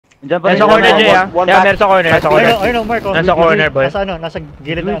Diyan pa Nasa corner, Jay, ha? Yeah, meron sa corner, nasa corner. Ayun, Mark. Nasa corner, boy. Nasa ano, nasa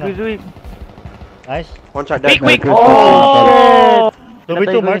gilid na ano. Nice. One shot dead. Quick! Oh!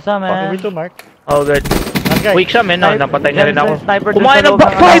 2v2, Mark. 2v2, Mark. Oh, good. Weak siya, man. Napatay na rin ako. Sniper Kumain ng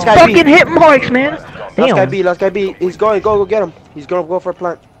 5 fucking hit marks, man! Last guy B. He's going, go get him. He's gonna go for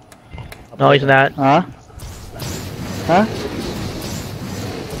plant. No, he's not. Huh? Huh?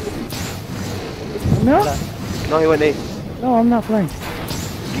 No? No, he went A. No, I'm not flying.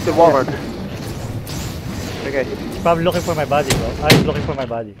 You could wall run. Okay. He's probably looking for my body, bro. I'm looking for my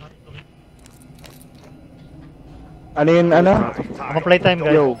body. Ano yun, ano? I'm a playtime,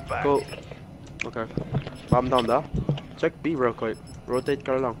 guys. Yo, go. Okay. Bomb down da. Check B real quick. Rotate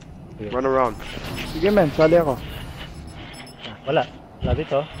ka lang. Run around. Sige men, sali ako. Wala. Wala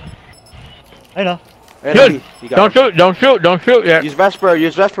dito. Ayun o. Shoot! Don't shoot yet. Use Vesper,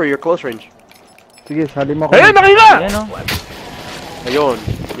 you're close range. Sige, sali mo ako. Ayun, nakita! Ayun.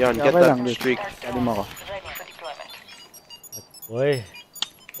 Yan, get Okay that lang, streak. Sali mo ako. Boy.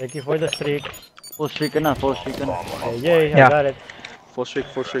 Thank you for the streak. Full streak ka na, full streak ka na. Yay, Yeah. I got it. Full streak.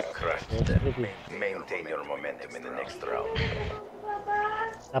 Maintain your momentum in the next round.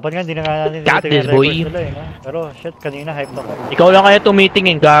 Dapat nga, hindi na nga natin Got this, boy. no? Pero shit, kanina hype ako. Ikaw lang kaya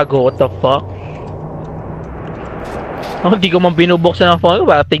tumitingin, gago. What the fuck? Oh, hindi ko man binubuksan ang phone ko.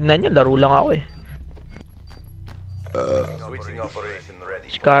 Baka tignan niya, laro lang ako eh. Switching operation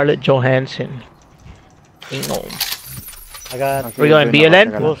ready. Scarlett Johansson. Tingnan. I got We're going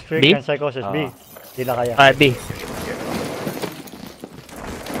BLN? full streak B? and psychosis B. Hindi na kaya. Alright, B.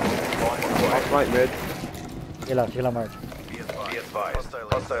 Right mid. Sige lang, Mark.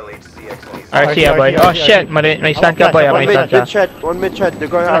 Hostile HCX. RC, boy. Oh shit, may stand ka, boy. May stand ka. One mid shed. They're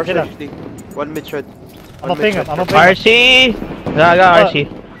going Sila, RC. One mid shed. I'm a ping. RC! Gaga, RC.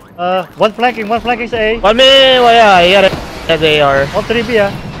 One flanking sa A. 1 minute, wala. They are. All 3B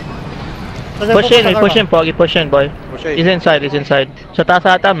ah. Push in, Pogi. Push in, boy. He's inside. Sa taas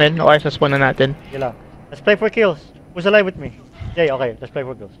ata, men. O sa spawn na natin. Sige lang. Let's play for kills. Who's alive with me? Jay, okay. Let's play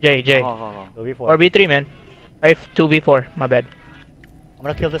for kills. J. 2v4. Or B3, man. 2v4, my bad. I'm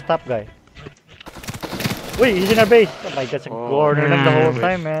gonna kill this top guy. Wait, he's in our base. Oh my god, it's a corner lang the whole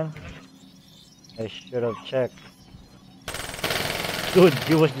time, man. I should have checked. Dude,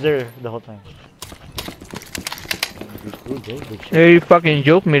 he was there the whole time. Hey, you fucking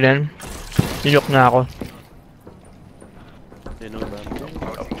joke me then. Sinok na ako.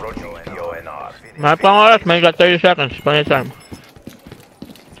 Approaching PONR. May pangoras, may got 30 seconds. Pangit time.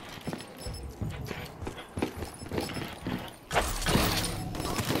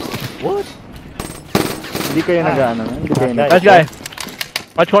 What? Hindi kayo nag-ano, hindi kayo nag- Last guy.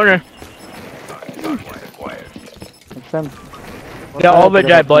 Watch corner. Nag-send. Yeah,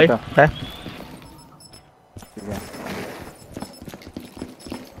 overdrive, boy. Okay. Sige.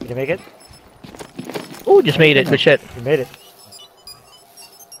 Did you make it? Oh, just made it. Good shit. You made it.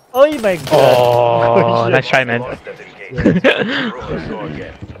 Oh my god. Oh, nice try, man.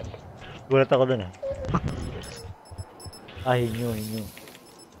 Gulat ako dun ah. Ah, he knew.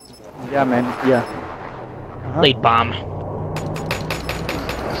 Yeah, man. Yeah. Late bomb.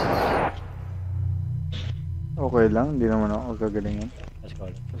 Okay lang, hindi naman ako gagalingan. Let's go.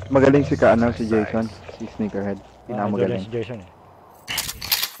 Magaling si si Jason, si Sneakerhead. Pinamagaling Pinakamagaling. si Jason eh.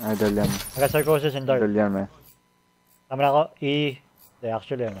 Idol yan. I got psychosis and dark. Idol yan, man. Tama na ako.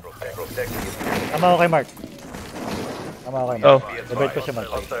 Actually ano. Tama ako kay Mark. Oh. Debate ko si Mark.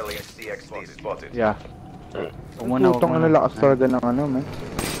 Hostile HCX spotted. Yeah. Umuna, Putong ano lakas talaga ng ano, man.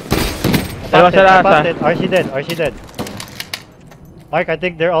 Dalawa sa lahat, ah. RC dead. Mark, I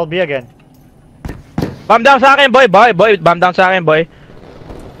think they're all B again. Bomb down sa akin, boy. Bomb down sa akin, boy.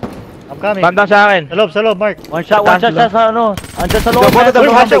 I'm coming. Bomb down sa akin. Sa loob, Mark. One shot sa ano. Andyan sa loob.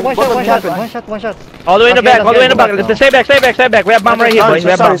 One shot. All the way in the back. Let's stay back. We have bomb right here, boys.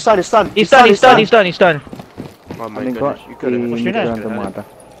 We have bomb. He's done. Oh my Aling ko, goodness, you could've. Push yun na. i-ito mga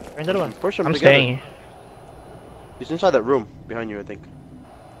Ayun dalawa. Push him I'm together. staying here. He's inside that room behind you, I think.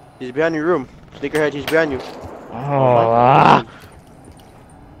 He's behind your room. Sneakerhead, he's behind you. Oh,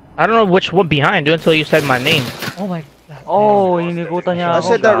 I don't know which one behind you until you said my name. Oh my god. Oh, hinikutan niya I ako.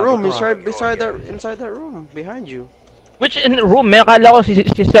 said that room. He's right beside inside that room behind you. Which in the room? May akala ko si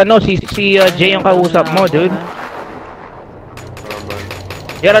Jay ang kausap mo, dude.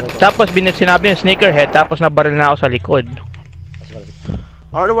 Yeah, tapos sinabi yung sneakerhead, tapos nabaril na ako sa likod.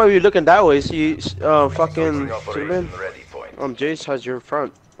 I don't know why you're looking that way. See, fucking Operation ready point. Jace has your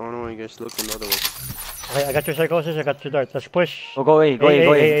front. I don't know why you guys looking the other way. Okay, I got your psychosis, I got your dart. Let's push. Go away.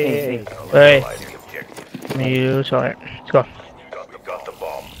 Hey. Hey, you sorry. Let's go. We got the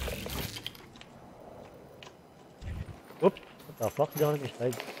bomb. Oops. What the fuck? Di ako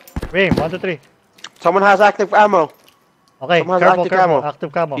nag-slide. Aim, 1, 2, 3. Someone has active ammo. Okay, Someone has careful, active careful. ammo.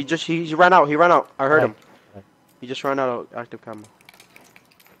 Active camo. He ran out. He ran out. I heard Right. him. He just ran out of active camo.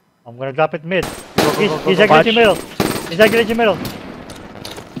 I'm gonna drop it mid. go, He's go. aggressive middle. He's aggressive middle.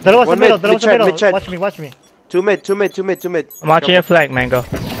 Dalawa sa One middle, mid, dalawa sa mid-check, middle. mid-check. Watch me. Two mid. I'm watching your flank, man. Go.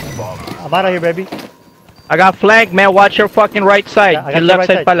 I'm out of here, baby. I got flank, man. Watch your fucking right side. Yeah, I got Your your left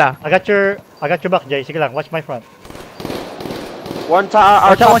right side pala. I got your back, Jay. Sige lang, watch my front. Our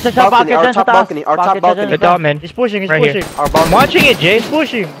top balcony. Our top balcony. Our top balcony. Good job, man. He's pushing. Right here. Our I'm balcony. watching it, Jay. He's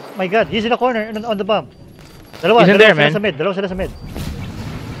pushing. My God, he's in the corner on the bomb. Dalawa, He's in dalawa there, sila man. sa mid. Dalawa sila sa mid.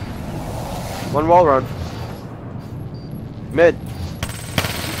 One wall run. Mid.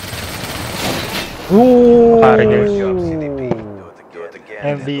 Ooh. Good job, CDP. Do it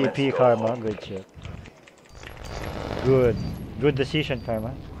again. MVP Karma, good shit. Good decision,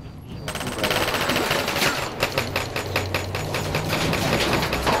 Karma.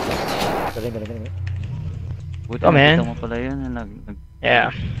 Galing. Buti Oh, man. nakita mo pala yun.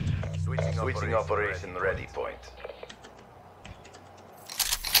 Yeah. Switching operation ready point.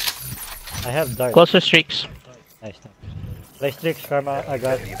 I have dart. Closer streaks. Nice. Play streaks, Karma. I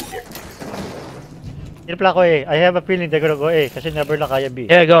got. Tinipla ko A. I have a feeling they're gonna go A kasi never na kaya B.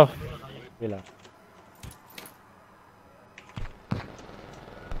 Yeah, go. Wala.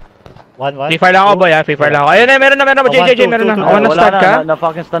 1-1. Free fire lang ako, boy. Free fire lang ako. Ayun na, meron na. JJ, meron na. Ako na start ka. Na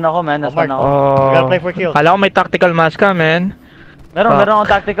fucking stun ako, man. Na-stun ako. Oh. You gotta play for kills. Kala ko may tactical mask ka, man. Meron akong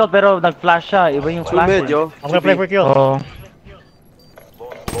tactical pero nag-flash siya. Iba yung Two flash. mid, yo. I'm gonna play for kills. Oh.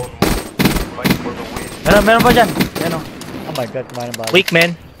 Fight for the win. Meron pa dyan. Yan o. Oh my God, kumain ng bala. Weak,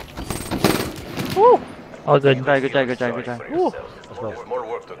 man. Woo. All good. Good try. There's more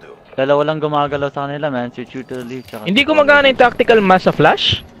work to do. Dalawa lang gumagalaw sa kanila, man. Si truetotheleaf tsaka... Hindi gumagana yung tactical mask sa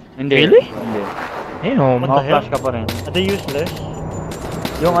flash? Hindi. Really? Hindi. Damn. What the hell? Flash ka pa rin. Are they useless?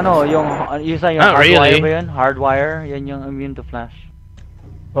 Yung ano, yung isa yung Not hardwire really. ba yun? Hardwire, yan yung immune to flash.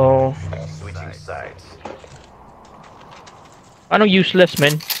 Oh. Switching sides. Ano useless,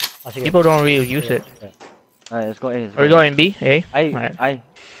 man? Ah, sige. People don't really use it. Alright, let's go A. We're going B, A. Ay. Alright.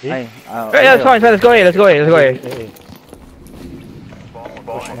 Yeah, That's fine. Let's go A. Let's go A.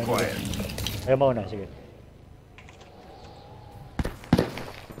 Bomb acquired. Ayaw mauna, sige.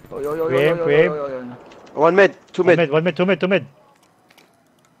 One mid. Two mid. Two mid.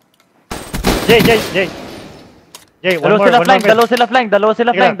 Jay, one more mid. Dalawa sila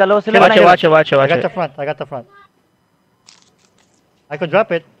flank. Watch it. I got the front. I could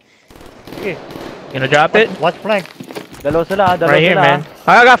drop it. Okay. You gonna drop it? Watch flank. Dalawa sila. Right here, man.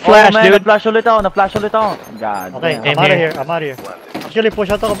 I got flash, dude. Na-flash ulit ako. God. Okay, damn. I'm out of here. Actually, push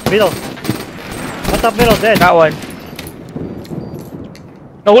out ako middle. What's up middle, dead. Got one.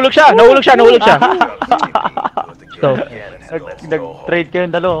 Nahulog siya. So, Nag-trade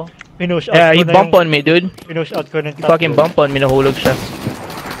kayong dalawa. Pinush out yeah, ko he na bumped yung- on me, dude. Pinush out ko na yung He top fucking ko. bumped on me. Nahulog siya.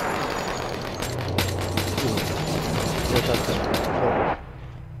 Push out ko.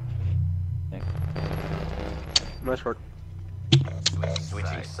 Nice work.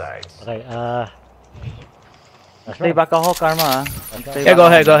 Switching sides. Okay, that's Stay right. back ako, Karma. Stay Yeah, back go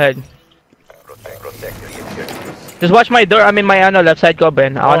ahead. Protect the objectives. Just watch my door. I mean, my left side ko,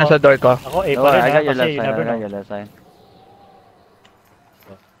 Ben. Ako Oo. nasa door ko. Ako A Oh, pa rin, I got your kasi left you side. never know. left side.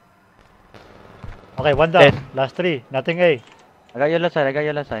 Okay, one down. Dead. Last three. Nothing A. I got your left side.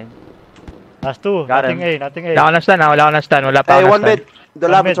 Last two. Got Nothing him. A. Nothing Wala ako A. na stun, Wala ako na stun. Wala pa Hey, ako na one stun. mid. The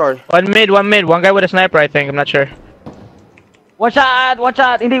laboratory. One mid. One guy with a sniper, I think. I'm not sure. One shot.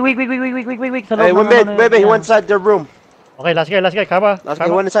 Hindi, weak. Sa loob Hey, one ng mid. ano, Wait, he yan. went inside their room. Okay, last guy. Karma. Last guy,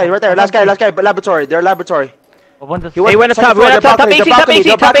 he went inside. Right there. Last guy. Laboratory. Their laboratory. Papunta He sa... Hey, went up top, second floor, went up their top, balcony, top their balcony, AC,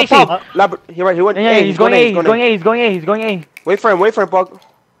 their top balcony, AC. He went Yeah, A. he's going A. Wait for him, Pog.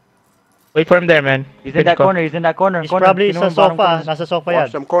 Wait for him there, man. He's in that Go. corner. He's probably sa sofa. Nasa sofa yan.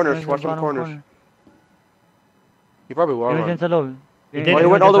 Watch them corners. He probably He was won. dyan sa loob. He Oh, did. he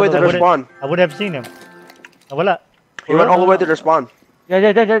went all the way to I their wouldn't- spawn. I would have seen him. Nawala. He went all the way to their spawn.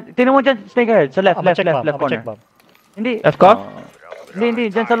 Yeah. Tingnan mo dyan, sneakerhead. Sa left I'm a check corner. bomb. Hindi. Left ko? Hindi.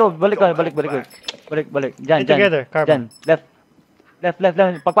 Dyan sa loob. Balik. Balik. Dyan. Stay together, Karma. Dyan. Left.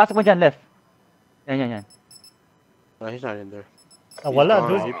 Pagpasok mo dyan, left. Yan. No, he's not in there. Nawala,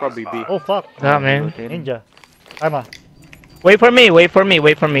 He dude. probably B. Oh, fuck. Nah, man. Ninja. Karma. Wait for me.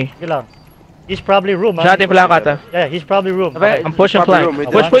 Sige lang. He's probably room, Sa atin pala kata. Yeah, he's probably room. Okay. I'm pushing Probably flank. room,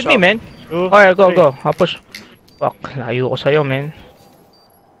 Push with with the me, shot. man. 2, Alright, go. 3. I'll push. Fuck, layo ko sa'yo, man.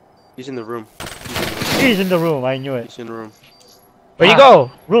 He's in the room. He's in the room. I knew it. He's in the room. Where you go?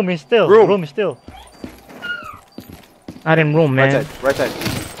 Room is still. Room. Room is still. Not in room, Right man. side. Right side.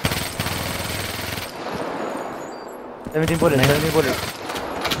 17 bullets.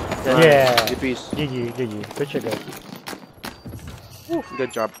 Yeah. Peace. GG, GG. Good shit, guys.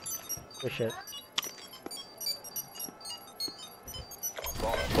 Good job. Good shit.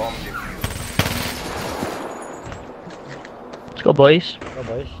 Bomb defused. Let's go, boys. Go,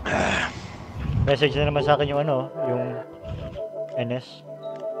 boys. Message na naman sa akin yung ano, yung NS.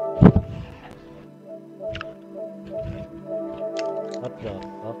 What the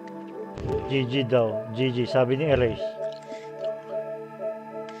fuck? GG daw. GG. Sabi ni Erase.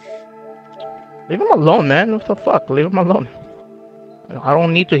 Leave them alone, man. What the fuck? Leave them alone. I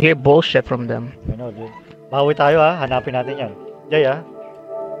don't need to hear bullshit from them. I know, dude. Bawi tayo ha. Hanapin natin yan. Jay ha.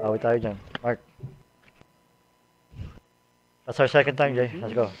 Bawi tayo dyan. Mark. That's our second time, Jay.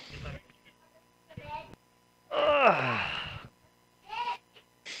 Let's go.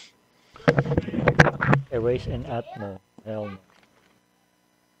 Erase and Atmo. Hell no.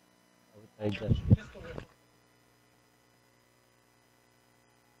 Bawi tayo dyan.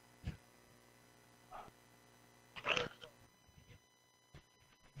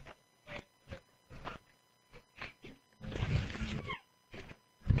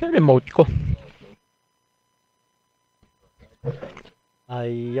 Kaya remote ko.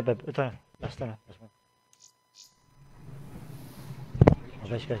 Ay, yep, ito na. Last na. Last one. Oh,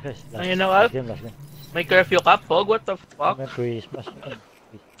 guys. Last, Ayun na, Alf. last game. May curfew ka, Fog? What the fuck? Christmas.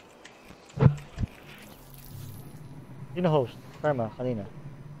 Sino host? Karma, kanina.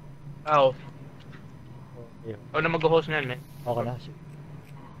 Oh. Okay. Ako na mag-host na yan, man. Okay na.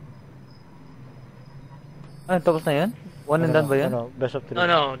 Ah, tapos na yan? One and done ba yan? Ano, best of 3.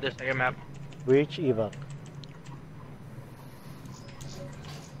 No, the second map. Breach, evac.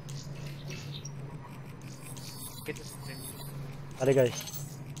 Pare guys.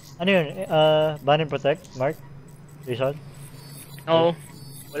 Ano yun? Ban and protect? Mark? Jason? No.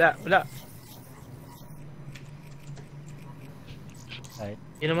 Wala. Alright.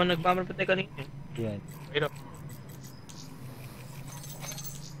 Hindi naman nag-bomber protect kanina. Yan. Pero,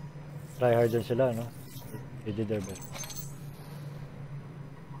 Try hard din sila, no? They did their best.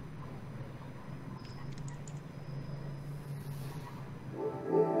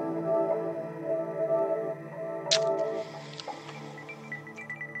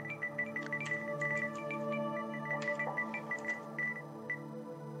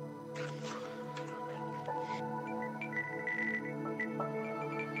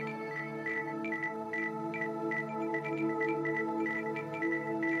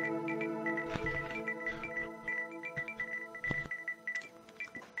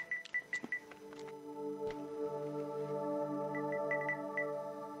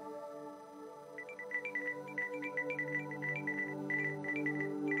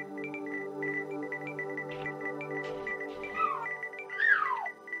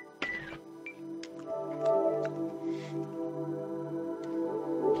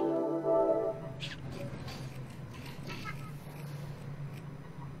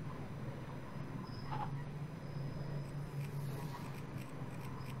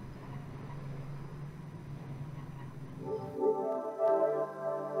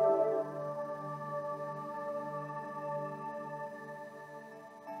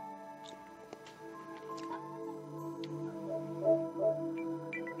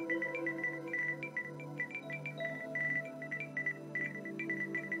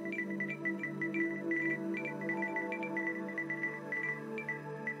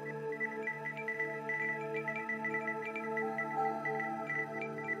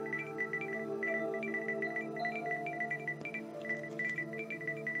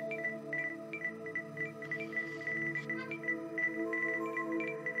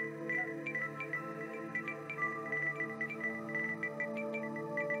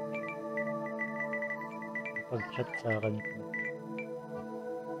 Pag-chat sa akin.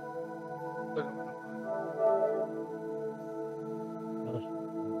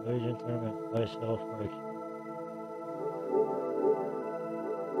 Agent tournament myself first.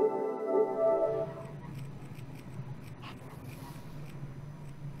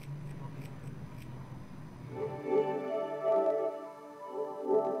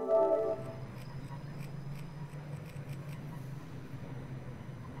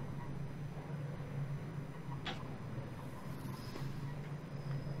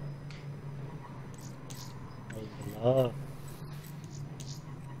 Oh.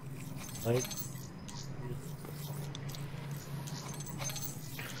 Right.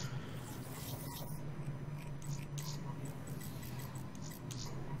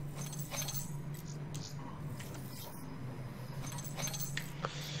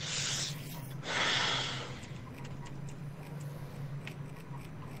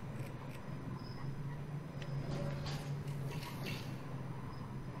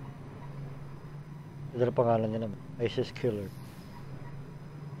 Ito na pangalan niya naman. ISIS Killer.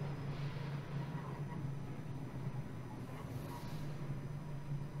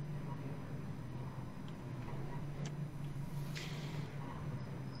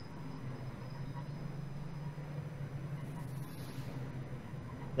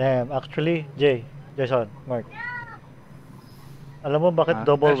 Damn, actually, Jason, Mark. Alam mo bakit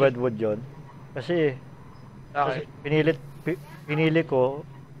double redwood yon? Kasi Okay. pinili ko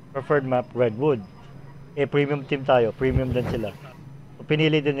preferred map redwood. Eh premium team tayo, premium din sila. So,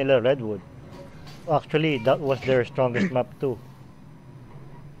 pinili din nila redwood. So, actually, that was their strongest map too.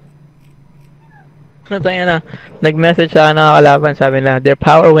 Ano tayo na? Nag-message sa nakakalaban, sabi na, their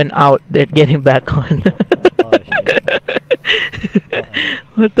power went out, they're getting back on. Oh shit.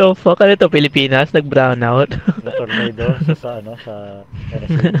 What the fuck? Ano ito, Pilipinas? Nag-brown out? Na tornado sa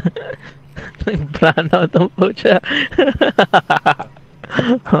Tennessee. Nag-brown out ang pucha.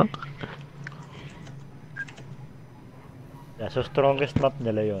 Yeah, so strongest map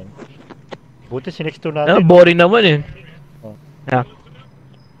nila yon. Buti sinexto Ah, natin. boring naman eh. Oh. Yeah.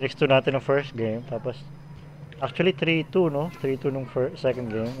 Sinexto natin ng first game, tapos actually 3-2 no? 3-2 nung second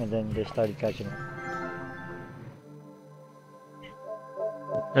game, and then they started catching up.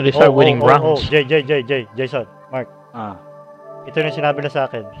 And they start winning rounds. Jason, Mark. Ito yung sinabi na sa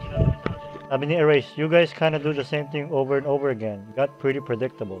akin. Sabi ni Erase, you guys kinda do the same thing over and over again. Got pretty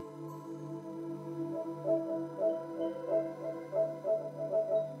predictable.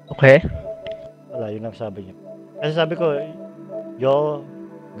 Okay. Wala, yun lang sabi niya. Kasi sabi ko, y'all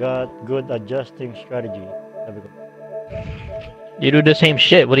got good adjusting strategy. Sabi ko. You do the same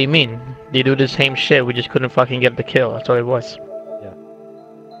shit, what do you mean? You do the same shit, we just couldn't fucking get the kill, that's all it was.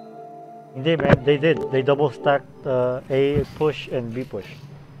 Hindi man, they did. They double stacked A push and B push.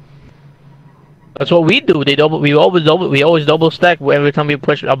 That's what we do, we always double stack every time we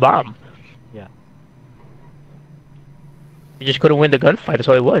push a bomb. Yeah. We just couldn't win the gunfight,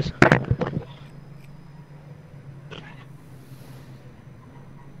 that's all it was.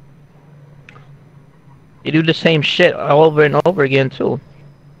 You do the same shit over and over again too.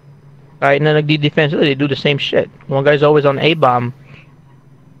 Right, na nagdi-defense, they do the same shit. One guy's always on A bomb,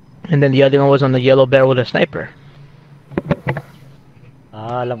 and then the other one was on the yellow barrel with a sniper.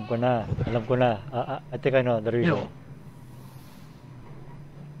 Ah, alam ko na. I think I know the reason.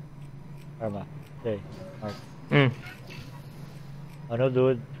 Karma. Okay. Mark. Ano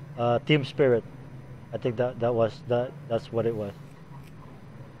dude? Team spirit. I think that's what it was.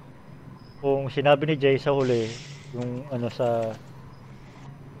 Kung sinabi ni Jay sa huli, yung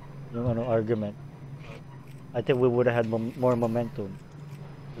argument, I think we would have had more momentum.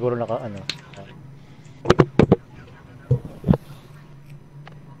 Siguro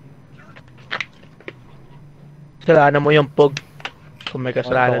Kasalanan mo yung pug. Kung may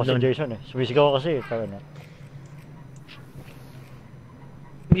kasalanan si dun. Jason eh. Sumisigaw kasi.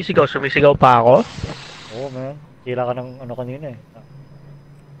 Sumisigaw pa ako? Oo man. Kila ka ng kanina eh.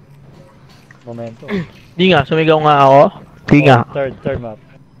 Momentum. Di nga, sumigaw nga ako. Di nga. Third map.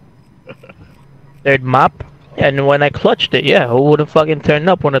 Third map? Yeah, and when I clutched it, yeah, who would've fucking turned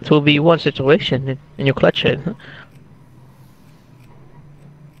up on a 2v1 situation and you clutch it?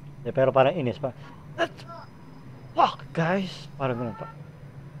 Pero parang inis pa. Fuck, guys! Parang ganun pa.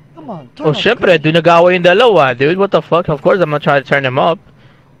 Come on, turn Oh, syempre, doon nag-away yung dalawa, dude. What the fuck? Of course, I'm not trying to turn them up.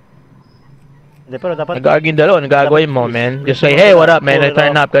 Hindi, pero dapat... Nag-argue yung dalawa, nag-agawin mo, man. Just say, hey, what up, man? I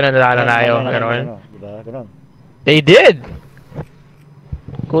turn up, ganun, nalala na kayo. Diba? Ganun. They did!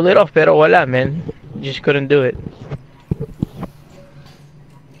 Cool it off, pero wala, man. You just couldn't do it.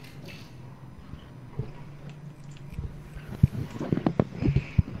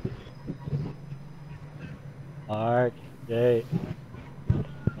 Mark, Jay.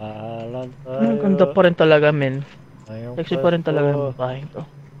 Alam tayo. Ang ganda pa rin talaga, man. Ngayong Sexy pa rin talaga Pasko. yung bahay to.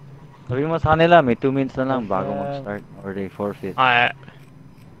 Sabi mo sa kanila, may 2 minutes na lang bago mag-start or they forfeit. Ah,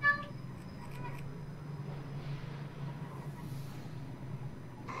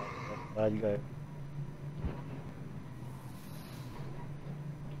 Bad guy.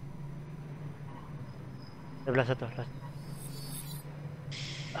 Last ito, last.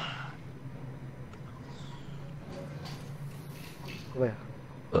 Diba yun?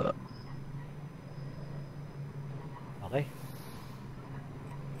 Okay.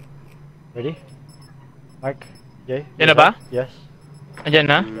 Ready? Mark? Jay? Yan na ba? Yes. andyan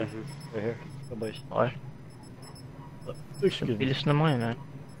na? Right here. Go boys. Okay. Excuse me. Bilis naman yun, ha?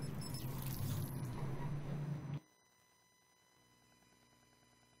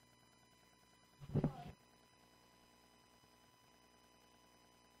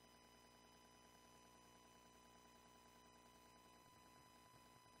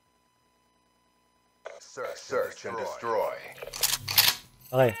 Search and destroy.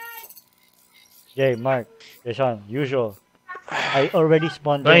 Okay. Jay, Mark, Jason, usual. I already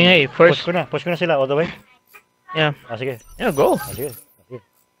spawned Going in. A, first. Push ko na sila all the way. Yeah. Sige. Yeah, go. Sige.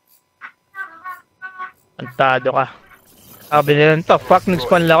 Antado ka. Sabi nila to, fuck,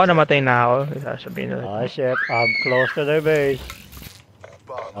 nag-spawn lang ako, namatay na ako. Sasabihin nila. Ah, shit. I'm close to their base.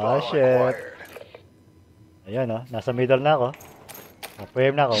 Ah, shit. Ayan, oh. Nasa middle na ako.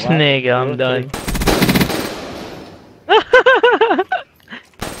 Na-frame na ako. Snake, I'm done.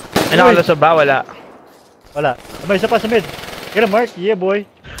 May nakalusot ba? Wala. Wala. May isa pa sa mid. Get him, Mark. Yeah, boy.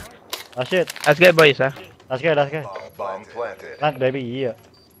 Ah, shit. Let's get boys, ha? Last guy. Bomb planted. Plant, baby. Yeah.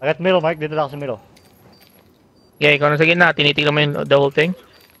 I got middle, Mark. Dito lang ako sa middle. Yeah, ikaw na sa gitna. Tinitignan mo yung the whole thing.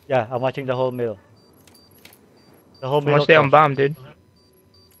 Yeah, I'm watching the whole middle. The whole middle. Must stay on bomb, dude.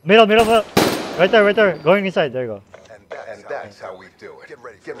 Middle. Right there. Going inside. There you go. And that's how we do it.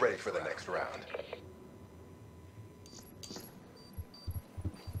 Get ready for the next round.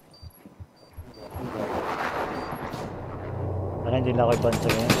 Sana hindi na ako ibansa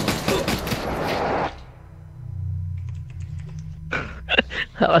ngayon.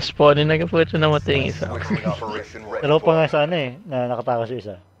 Naka-spawn na nagputo na matay yung isa. Switching operation ready. Dalawa pa nga sa ano eh, na nakatakas yung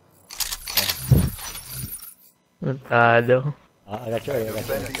isa. Antado. I got you.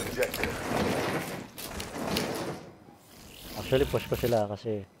 Defend the objective. Actually, push ko sila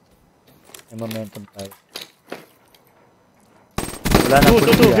kasi may momentum tayo. Wala na push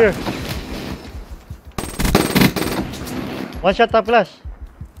Two, niya. here. One shot top glass.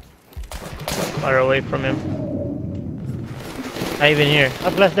 Far away from him. Not even here.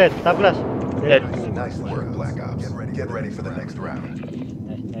 Top glass dead. Dead. Nice work, Black Ops. Get ready for the next round.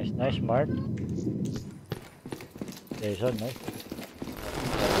 Nice, Mark. Jason, nice.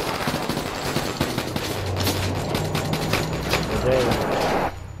 Okay.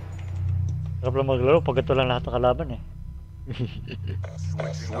 Sarap lang maglaro pag ito lang lahat ng kalaban eh.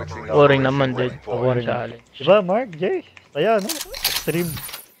 Switching Boring naman, dude. Boring. Challenge. Diba, Mark, Jay? Kaya, no? Extreme.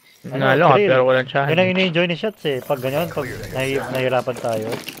 Nalo ka, pero walang Yun ang challenge. ini-enjoy ni Shots eh. Pag ganyan, pag nahihirapan tayo.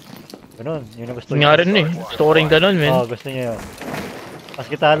 Ganun, yun ang gusto Nga rin eh. Gusto ko rin ganun, Oo, man. gusto niya yun. Mas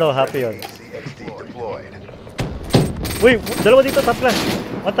kitalo, happy yun. CXD deployed. Uy, dalawa dito, top class.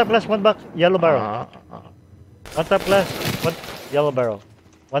 One top class, one back, yellow barrel. One top class, one yellow barrel.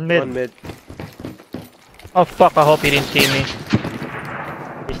 One mid. One mid. Oh fuck, I hope he didn't see me.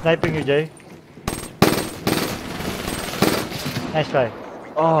 He's sniping you, Jay. Nice try.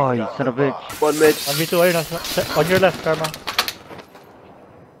 Oh, you son of a bitch. One mid. 1v2, ayun, on your left, Karma.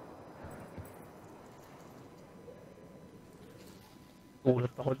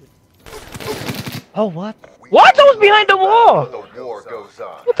 Ulat ako dun. Oh, what? What? I was behind the wall! The war goes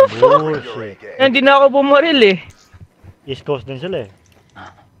on. What the fuck? Bullshit. Hindi na ako bumaril eh. East Coast din sila eh.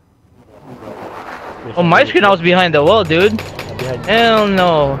 On my screen, I was behind the wall, dude. Behind. Hell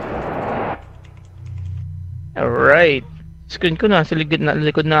no. Alright. Screen ko na, sa likod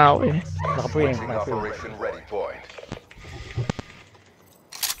na ako eh. Naka-frame, Switching operation ready point.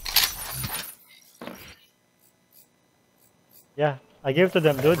 Yeah, I gave to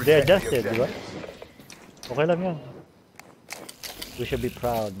them, dude. They adjusted, di ba? Okay lang yan. We should be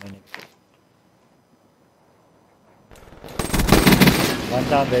proud, man. One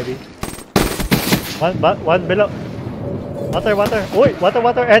down, baby. One below. Water. Oi,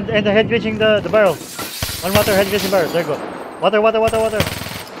 water, and the head glitching the barrel. One water, head glitching barrel. There you go. Water.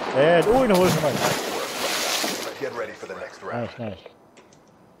 And, uy, nahuli naman. Get ready for the next round. Nice.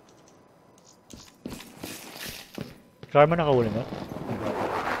 Karma nakahuli na.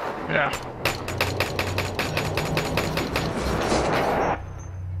 Yeah.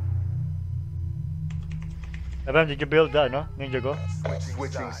 Abam, did you build that, no? Ninja go?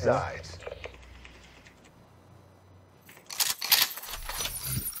 Switching sides.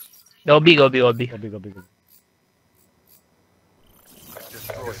 Go B. Go big.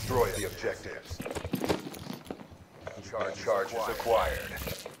 Destroy the objectives. Charges acquired.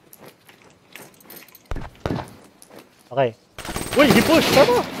 Okay. Wait, he pushed!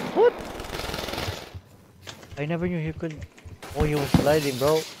 Karma! What? I never knew he could... Oh, he was sliding,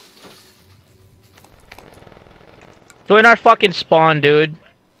 bro. So in our fucking spawn, dude.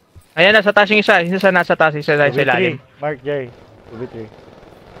 Ayan, nasa taas yung isa. Isa nasa taas, isa sa ilalim. Mark J. 2v3.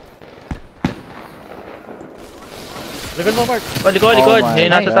 Likod mo, Mark. Likod. Oh my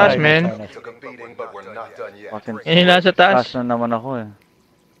Yan yung nasa God. taas, man. Took a beating, but we're not done yet. Fucking Yan yung nasa taas. taas na naman ako eh.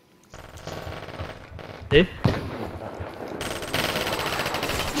 Eh?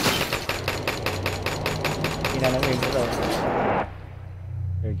 Hinanang ko daw.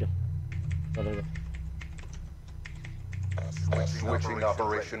 There you go. Talaga. Switching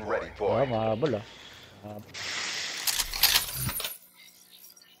operation ready Ah, point. mahabol ah.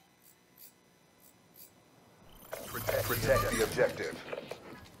 Protect the objective.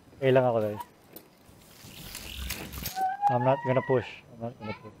 Okay lang ako guys. I'm not gonna push. I'm not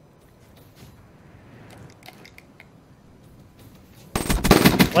gonna push.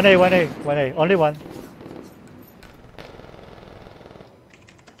 One A. Only one.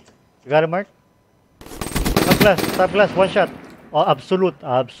 You got it, Mark? Top glass, one shot. Oh, absolute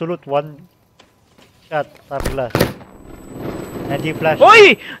one shot, top glass. Hindi flash.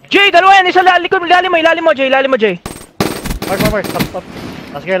 Uy! Jay, dalawa yan! Isa ilalim mo, Jay. Mark, up.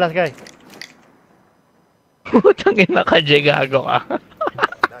 Last guy. Putangin na ka, Jay, gago ka.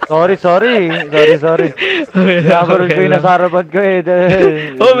 Sorry. Nabarol ko yung nasa harapan ko eh.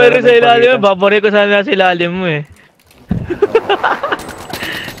 Oh, meron sa ilalim mo. Babari ko sana sa ilalim mo eh.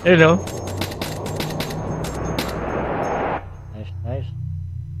 You know? Nice.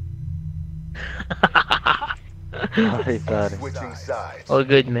 Sorry. Switching sides. All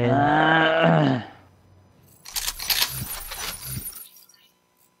good, man.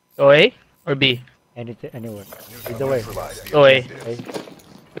 OA or B? Anywhere. Either way. OA.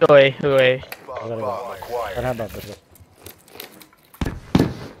 Bomb acquired. Tara ba?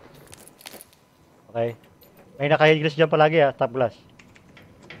 Okay. May naka-head glass dyan palagi top glass.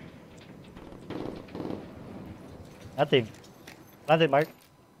 Nothing. Mark.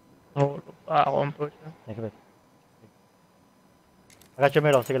 Oh, ako ang push. Thank you. I got your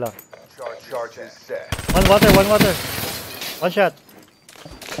middle, sige lang. Charge is set. One water. One shot.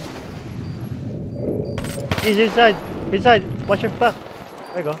 He's inside. Watch your back.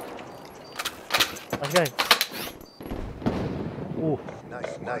 There you go. Last guy. Ooh.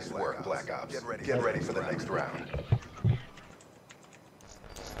 Nice work, Black Ops. Get ready for the next round.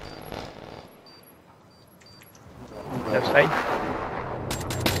 Left side.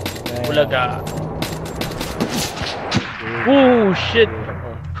 Bulaga. Oh, shit.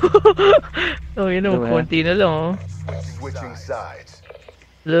 Oh, you know, konti na lang, oh. Switching sides.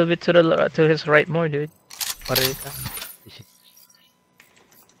 A little bit to his right more, dude. Parita.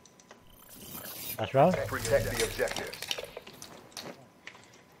 Last round. Protect the objectives.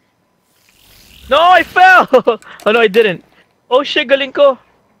 No, I fell! Oh, no, I didn't. Oh, shit, galing ko.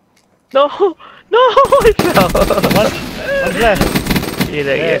 No, I fell. One left. Shit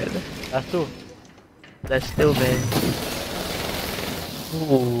again. Last two, man.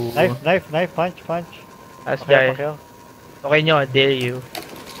 Ooh. Knife, punch. Last Okay, guy. Okay nyo, I dare you.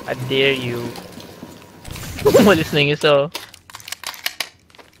 Umalis na yung isa.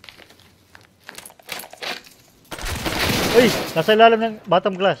 Uy! Nasa ilalim ng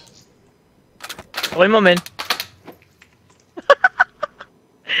bottom glass. Okay mo, man.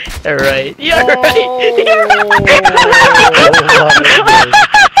 You're right. You're right.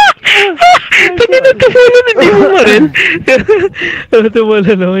 Hindi mo maril.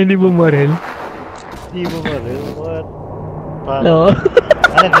 Tumala lang, hindi mo maril. What? No.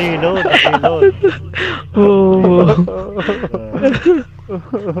 Reload. Oh.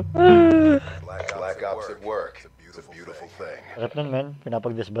 Black Ops at work. It's a beautiful thing. Harap nun, man.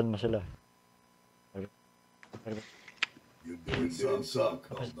 Pinapag-disband mo sila. You didn't suck.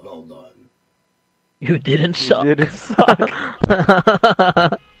 Well done. You didn't suck.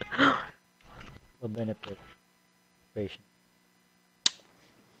 No benefit. Patient.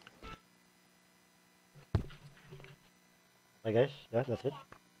 Okay guys, yeah, that's it.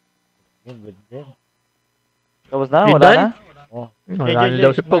 Good game. Tapos na, You wala done? na. Oh. Wala na daw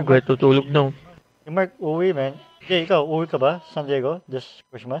si Pog, tutulog na. Yung Mark, uwi man. Jay, ikaw, uwi ka ba? San Diego? This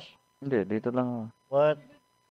Christmas? Hindi, dito lang ako. What?